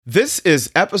This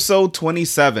is episode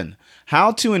 27,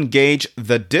 How to Engage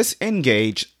the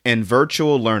Disengaged in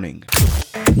Virtual Learning.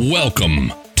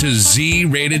 Welcome to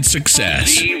Z-Rated Success.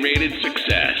 Z-Rated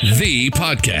Success. The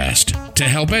podcast to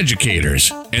help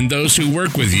educators and those who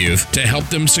work with youth to help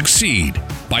them succeed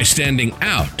by standing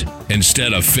out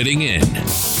instead of fitting in.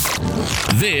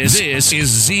 This is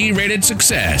Z-Rated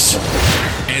Success.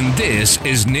 And this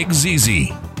is Nick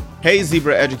Zizi. Hey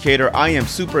Zebra Educator, I am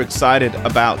super excited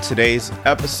about today's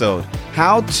episode,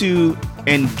 How to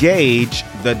Engage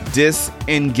the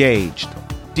Disengaged.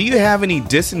 Do you have any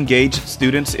disengaged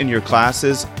students in your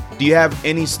classes? Do you have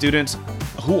any students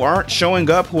who aren't showing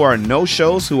up, who are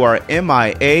no-shows, who are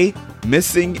MIA,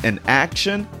 missing in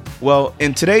action? Well,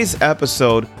 in today's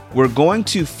episode, we're going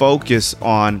to focus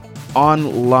on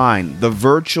online, the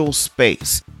virtual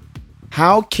space.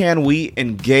 How can we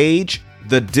engage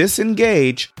the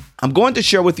disengaged? I'm going to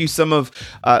share with you some of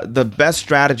the best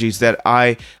strategies that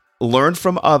I learned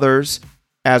from others,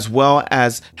 as well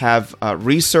as have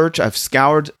research. I've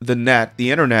scoured the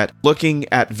internet,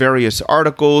 looking at various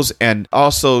articles and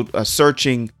also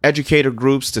searching educator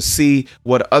groups to see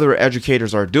what other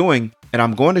educators are doing. And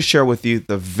I'm going to share with you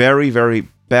the very, very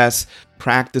best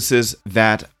practices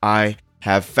that I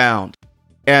have found.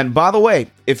 And by the way,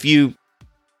 if you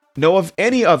know of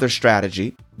any other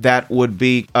strategy that would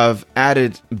be of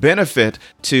added benefit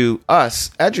to us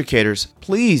educators,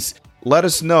 please let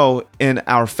us know in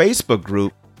our Facebook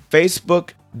group,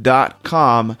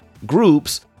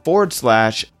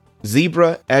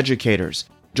 facebook.com/groups/Zebra Educators.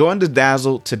 Join the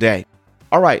dazzle today.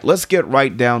 All right, let's get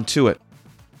right down to it.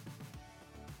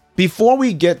 Before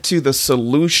we get to the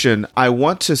solution, I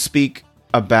want to speak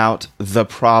about the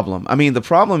problem. I mean, the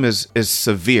problem is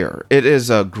severe. It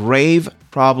is a grave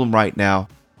problem right now.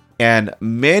 And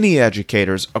many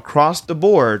educators across the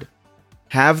board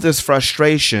have this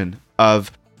frustration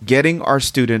of getting our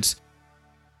students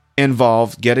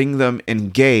involved, getting them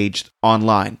engaged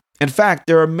online. In fact,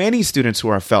 there are many students who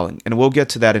are failing, and we'll get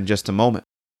to that in just a moment.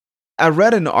 I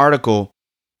read an article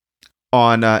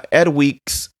on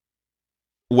EdWeek's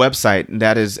website, and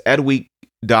that is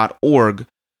edweek.org.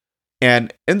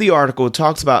 And in the article, it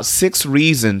talks about 6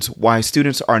 reasons why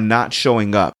students are not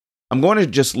showing up. I'm going to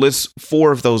just list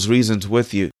 4 of those reasons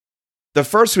with you. The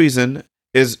first reason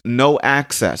is no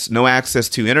access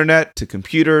to internet, to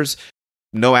computers,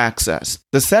 no access.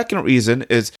 The second reason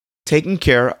is taking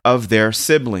care of their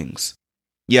siblings.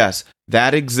 Yes,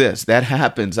 that exists. That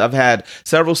happens. I've had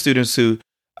several students who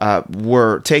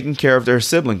were taking care of their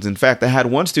siblings. In fact, I had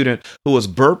one student who was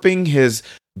burping his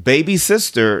baby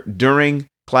sister during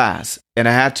class. And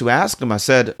I had to ask him, I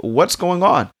said, "What's going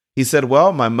on?" He said,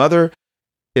 "Well, my mother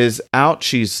is out.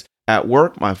 She's at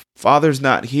work. My father's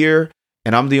not here,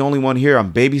 and I'm the only one here.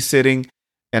 I'm babysitting."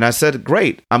 And I said,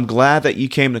 "Great. I'm glad that you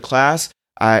came to class.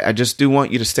 I just do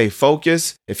want you to stay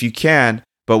focused if you can,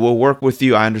 but we'll work with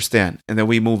you. I understand." And then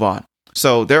we move on.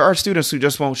 So there are students who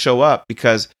just won't show up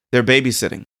because they're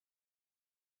babysitting.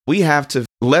 We have to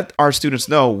let our students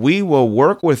know we will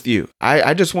work with you.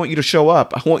 I just want you to show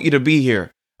up. I want you to be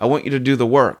here. I want you to do the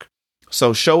work.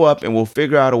 So show up and we'll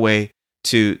figure out a way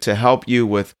to help you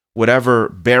with whatever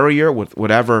barrier, with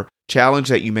whatever challenge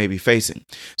that you may be facing.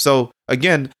 So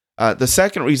again, the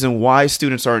second reason why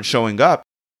students aren't showing up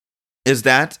is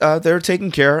that they're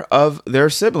taking care of their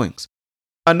siblings.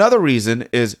 Another reason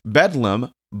is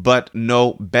bedlam, but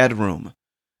no bedroom.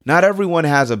 Not everyone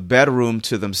has a bedroom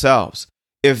to themselves.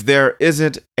 If there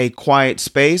isn't a quiet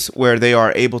space where they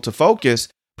are able to focus,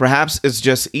 perhaps it's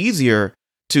just easier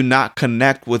to not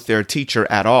connect with their teacher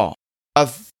at all. A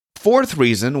fourth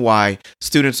reason why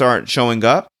students aren't showing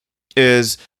up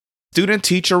is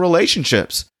student-teacher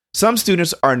relationships. Some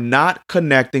students are not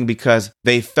connecting because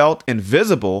they felt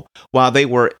invisible while they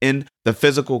were in the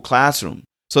physical classroom.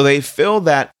 So they feel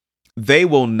that they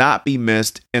will not be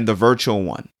missed in the virtual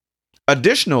one.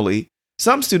 Additionally,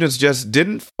 some students just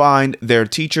didn't find their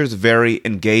teachers very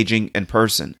engaging in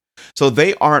person. So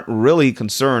they aren't really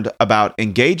concerned about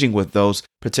engaging with those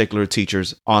particular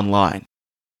teachers online.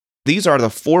 These are the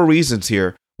 4 reasons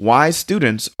here why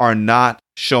students are not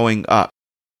showing up.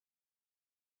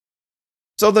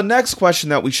 So the next question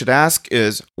that we should ask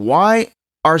is, why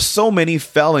are so many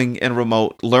failing in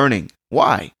remote learning?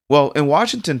 Why? Well, in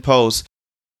Washington Post,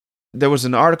 there was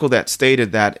an article that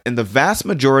stated that in the vast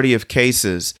majority of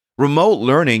cases, remote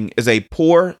learning is a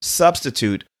poor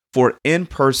substitute for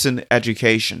in-person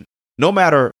education. No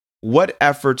matter what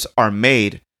efforts are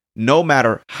made, no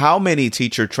matter how many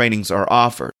teacher trainings are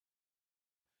offered.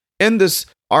 In this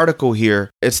article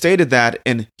here, it stated that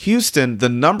in Houston, the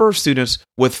number of students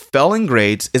with failing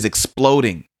grades is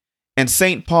exploding. In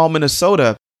St. Paul,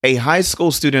 Minnesota, a high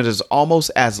school student is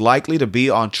almost as likely to be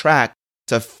on track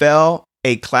to fail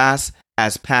a class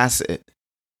as pass it.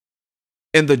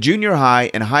 In the junior high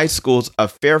and high schools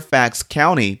of Fairfax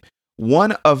County,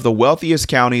 one of the wealthiest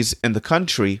counties in the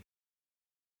country,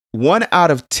 1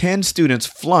 out of 10 students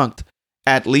flunked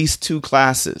at least 2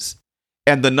 classes,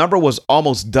 and the number was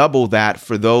almost double that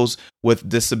for those with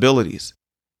disabilities.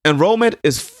 Enrollment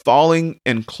is falling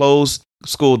in closed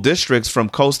school districts from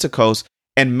coast to coast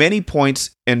and many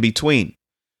points in between.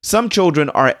 Some children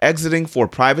are exiting for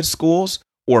private schools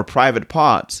or private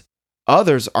pods.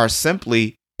 Others are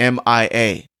simply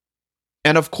MIA.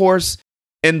 And of course,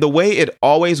 in the way it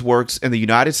always works in the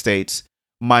United States,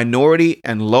 minority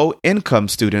and low-income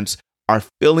students are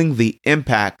feeling the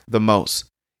impact the most,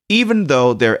 even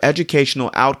though their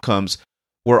educational outcomes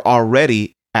were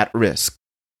already at risk.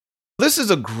 This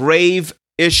is a grave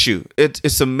issue.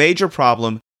 It's a major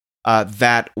problem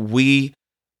that we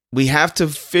have to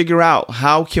figure out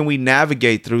how can we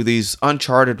navigate through these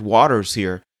uncharted waters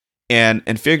here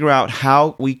and figure out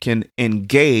how we can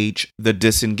engage the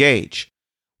disengaged.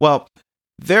 Well,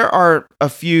 there are a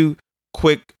few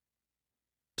quick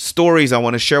stories I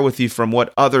want to share with you from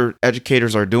what other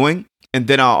educators are doing, and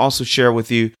then I'll also share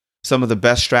with you some of the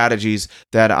best strategies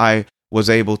that I was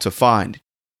able to find.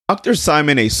 Dr.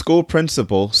 Simon, a school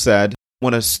principal, said,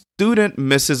 when a student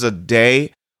misses a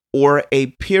day or a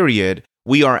period,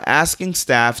 we are asking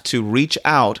staff to reach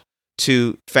out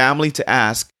to family to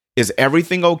ask, is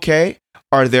everything okay?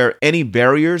 Are there any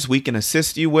barriers we can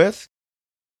assist you with?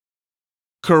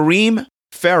 Kareem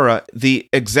Farah, the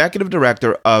executive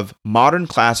director of Modern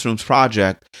Classrooms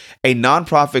Project, a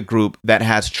nonprofit group that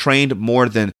has trained more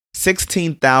than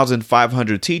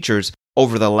 16,500 teachers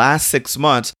over the last 6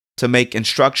 months to make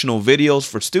instructional videos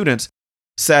for students,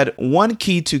 said one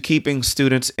key to keeping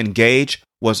students engaged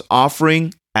was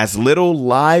offering as little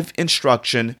live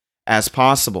instruction as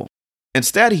possible.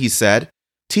 Instead, he said,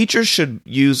 teachers should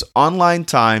use online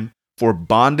time for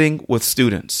bonding with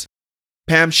students.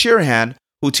 Pam Sheerhan,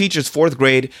 who teaches 4th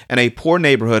grade in a poor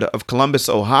neighborhood of Columbus,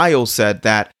 Ohio, said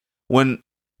that when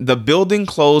the building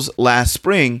closed last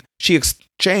spring, she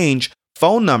exchanged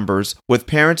phone numbers with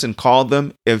parents and called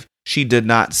them if she did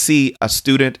not see a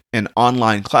student in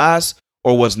online class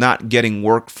or was not getting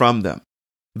work from them.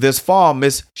 This fall,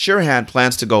 Ms. Sheerhan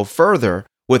plans to go further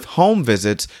with home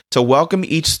visits to welcome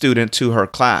each student to her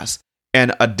class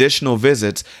and additional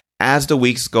visits as the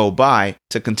weeks go by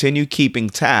to continue keeping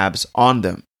tabs on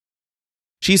them.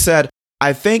 She said,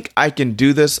 I think I can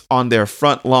do this on their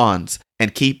front lawns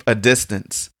and keep a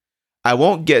distance. I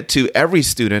won't get to every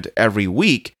student every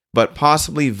week, but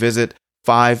possibly visit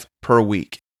 5 per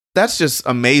week. That's just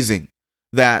amazing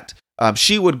that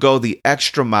she would go the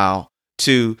extra mile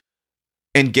to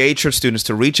engage her students,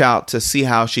 to reach out to see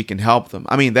how she can help them.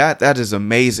 I mean, that is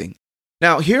amazing.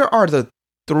 Now, here are the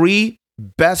 3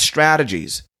 best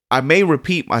strategies. I may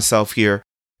repeat myself here,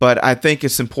 but I think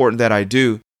it's important that I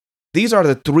do. These are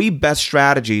the 3 best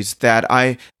strategies that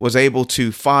I was able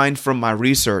to find from my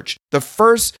research. The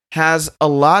first has a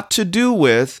lot to do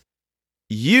with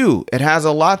you. It has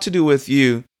a lot to do with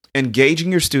you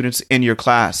engaging your students in your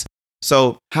class.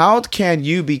 So how can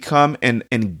you become an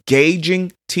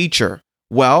engaging teacher?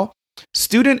 Well,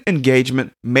 student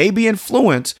engagement may be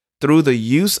influenced through the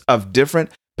use of different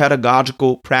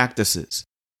pedagogical practices.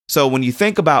 So when you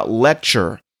think about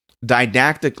lecture,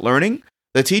 didactic learning,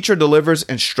 the teacher delivers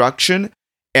instruction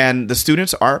and the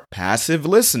students are passive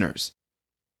listeners.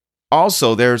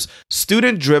 Also, there's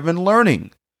student-driven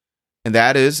learning, and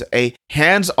that is a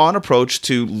hands-on approach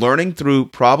to learning through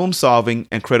problem solving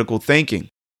and critical thinking.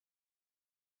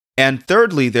 And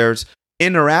thirdly, there's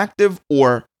interactive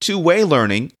or two-way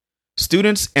learning.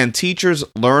 Students and teachers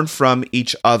learn from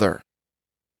each other.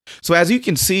 So as you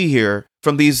can see here,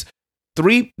 from these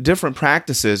 3 different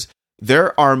practices,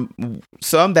 there are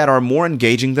some that are more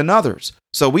engaging than others.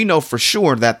 So we know for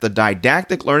sure that the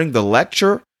didactic learning, the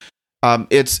lecture,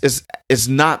 it's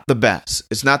not the best.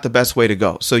 It's not the best way to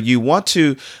go. So you want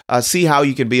to see how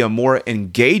you can be a more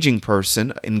engaging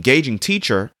person, engaging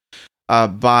teacher,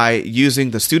 by using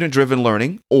the student-driven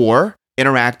learning or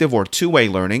interactive or two-way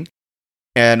learning.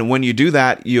 And when you do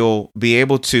that, you'll be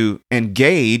able to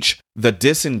engage the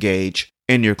disengage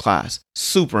in your class.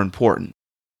 Super important.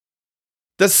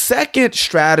 The second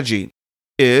strategy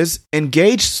is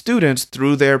engage students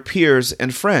through their peers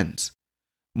and friends.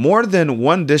 More than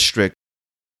one district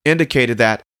indicated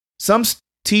that some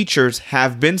teachers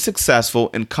have been successful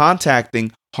in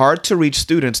contacting hard-to-reach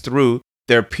students through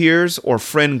their peers or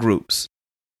friend groups.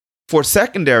 For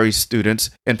secondary students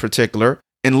in particular,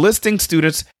 enlisting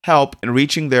students' help in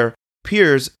reaching their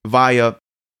peers via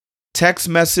text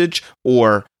message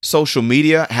or social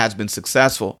media has been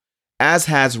successful, as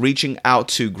has reaching out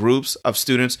to groups of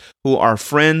students who are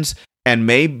friends and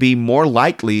may be more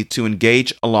likely to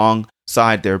engage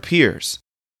alongside their peers.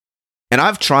 And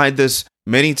I've tried this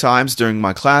many times during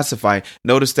my class. If I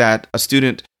notice that a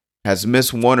student has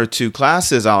missed one or two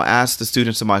classes, I'll ask the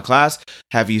students in my class,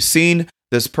 have you seen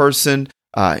this person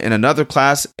in another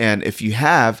class? And if you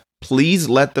have, please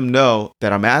let them know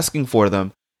that I'm asking for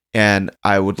them and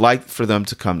I would like for them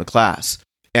to come to class.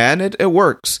 And it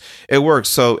works. It works.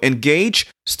 So engage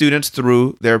students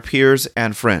through their peers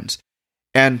and friends.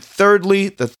 And thirdly,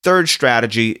 the third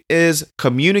strategy is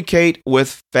communicate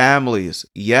with families.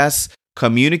 Yes,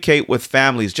 communicate with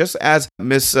families, just as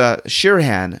Miss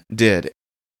Shirhan did.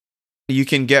 You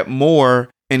can get more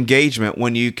engagement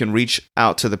when you can reach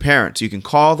out to the parents. You can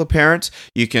call the parents.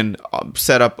 You can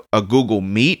set up a Google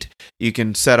Meet. You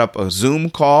can set up a Zoom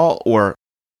call. Or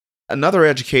another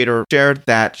educator shared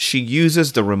that she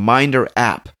uses the Reminder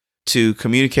app to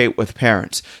communicate with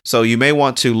parents. So you may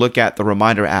want to look at the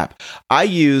Reminder app. I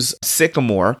use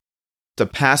Sycamore, the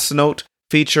pass note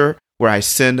feature, where I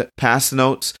send pass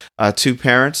notes to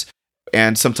parents.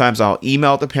 And sometimes I'll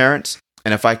email the parents.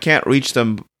 And if I can't reach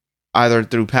them either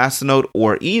through pass note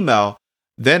or email,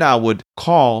 then I would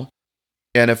call.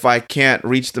 And if I can't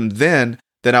reach them then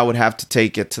I would have to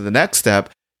take it to the next step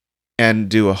and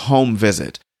do a home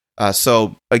visit.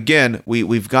 So again,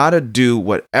 we've got to do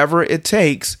whatever it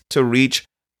takes to reach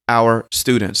our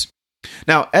students.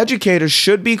 Now, educators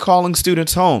should be calling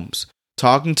students' homes,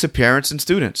 talking to parents and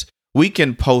students. We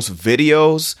can post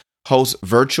videos, host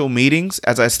virtual meetings,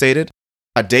 as I stated.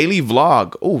 A daily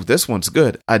vlog. Oh, this one's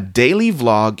good. A daily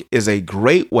vlog is a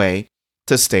great way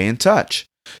to stay in touch.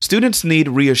 Students need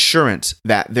reassurance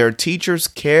that their teachers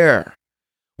care.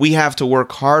 We have to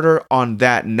work harder on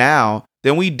that now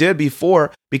than we did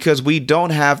before because we don't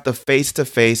have the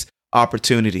face-to-face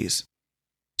opportunities.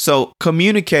 So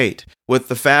communicate with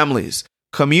the families.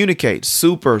 Communicate.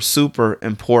 Super, super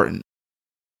important.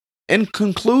 In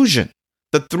conclusion,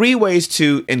 the 3 ways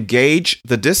to engage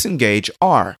the disengaged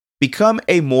are: become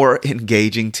a more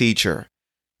engaging teacher.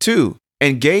 2,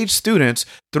 engage students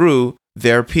through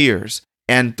their peers.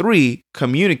 And 3,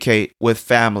 communicate with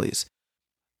families.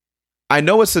 I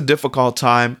know it's a difficult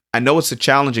time. I know it's a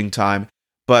challenging time.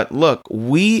 But look,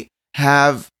 we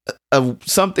have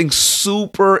something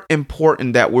super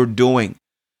important that we're doing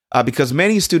because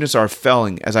many students are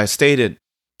failing, as I stated.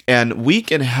 And we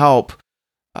can help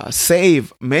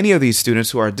save many of these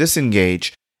students who are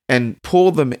disengaged and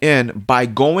pull them in by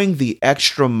going the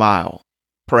extra mile.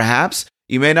 Perhaps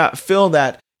you may not feel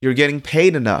that you're getting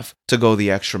paid enough to go the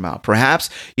extra mile. Perhaps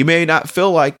you may not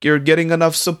feel like you're getting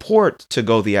enough support to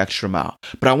go the extra mile.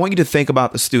 But I want you to think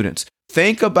about the students.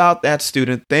 Think about that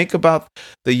student. Think about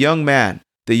the young man,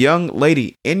 the young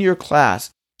lady in your class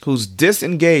who's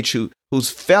disengaged, who's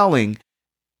failing.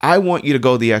 I want you to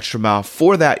go the extra mile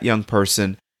for that young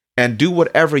person and do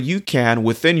whatever you can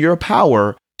within your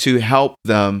power to help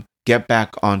them get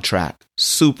back on track.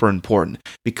 Super important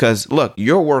because, look,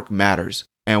 your work matters.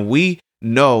 And we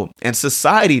know, and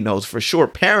society knows for sure,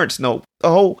 parents know, the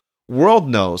whole world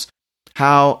knows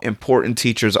how important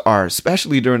teachers are,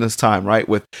 especially during this time, right?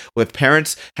 With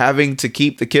parents having to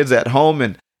keep the kids at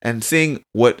home and seeing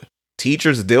what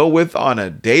teachers deal with on a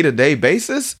day-to-day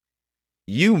basis.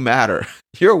 You matter.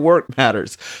 Your work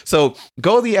matters. So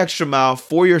go the extra mile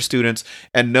for your students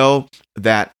and know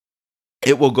that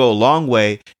it will go a long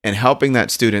way in helping that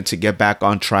student to get back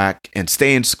on track and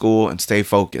stay in school and stay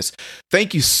focused.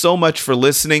 Thank you so much for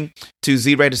listening to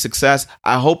Z-Rated Success.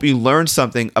 I hope you learned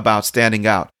something about standing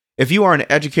out. If you are an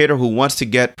educator who wants to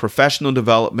get professional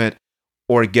development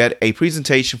or get a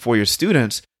presentation for your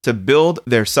students to build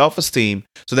their self-esteem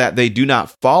so that they do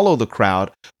not follow the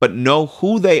crowd, but know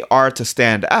who they are to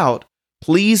stand out,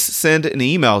 please send an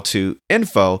email to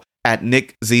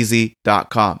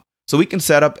info@nickzizi.com so we can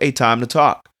set up a time to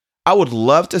talk. I would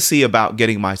love to see about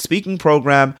getting my speaking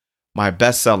program, my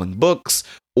best-selling books,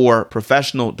 or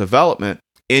professional development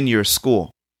in your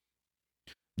school.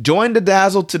 Join the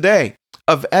dazzle today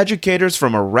of educators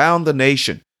from around the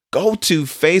nation. Go to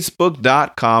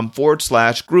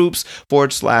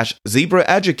facebook.com/groups/Zebra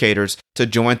Educators to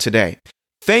join today.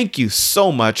 Thank you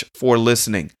so much for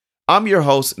listening. I'm your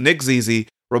host, Nick Zizi,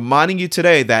 reminding you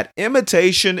today that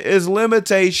imitation is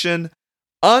limitation.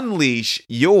 Unleash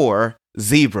your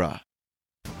zebra.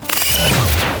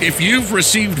 If you've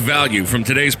received value from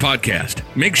today's podcast,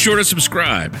 make sure to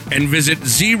subscribe and visit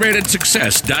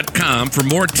ZRatedSuccess.com for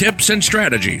more tips and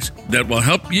strategies that will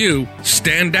help you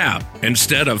stand out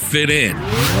instead of fit in.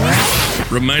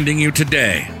 Reminding you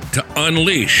today to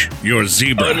unleash your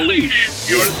zebra. Unleash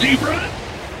your zebra.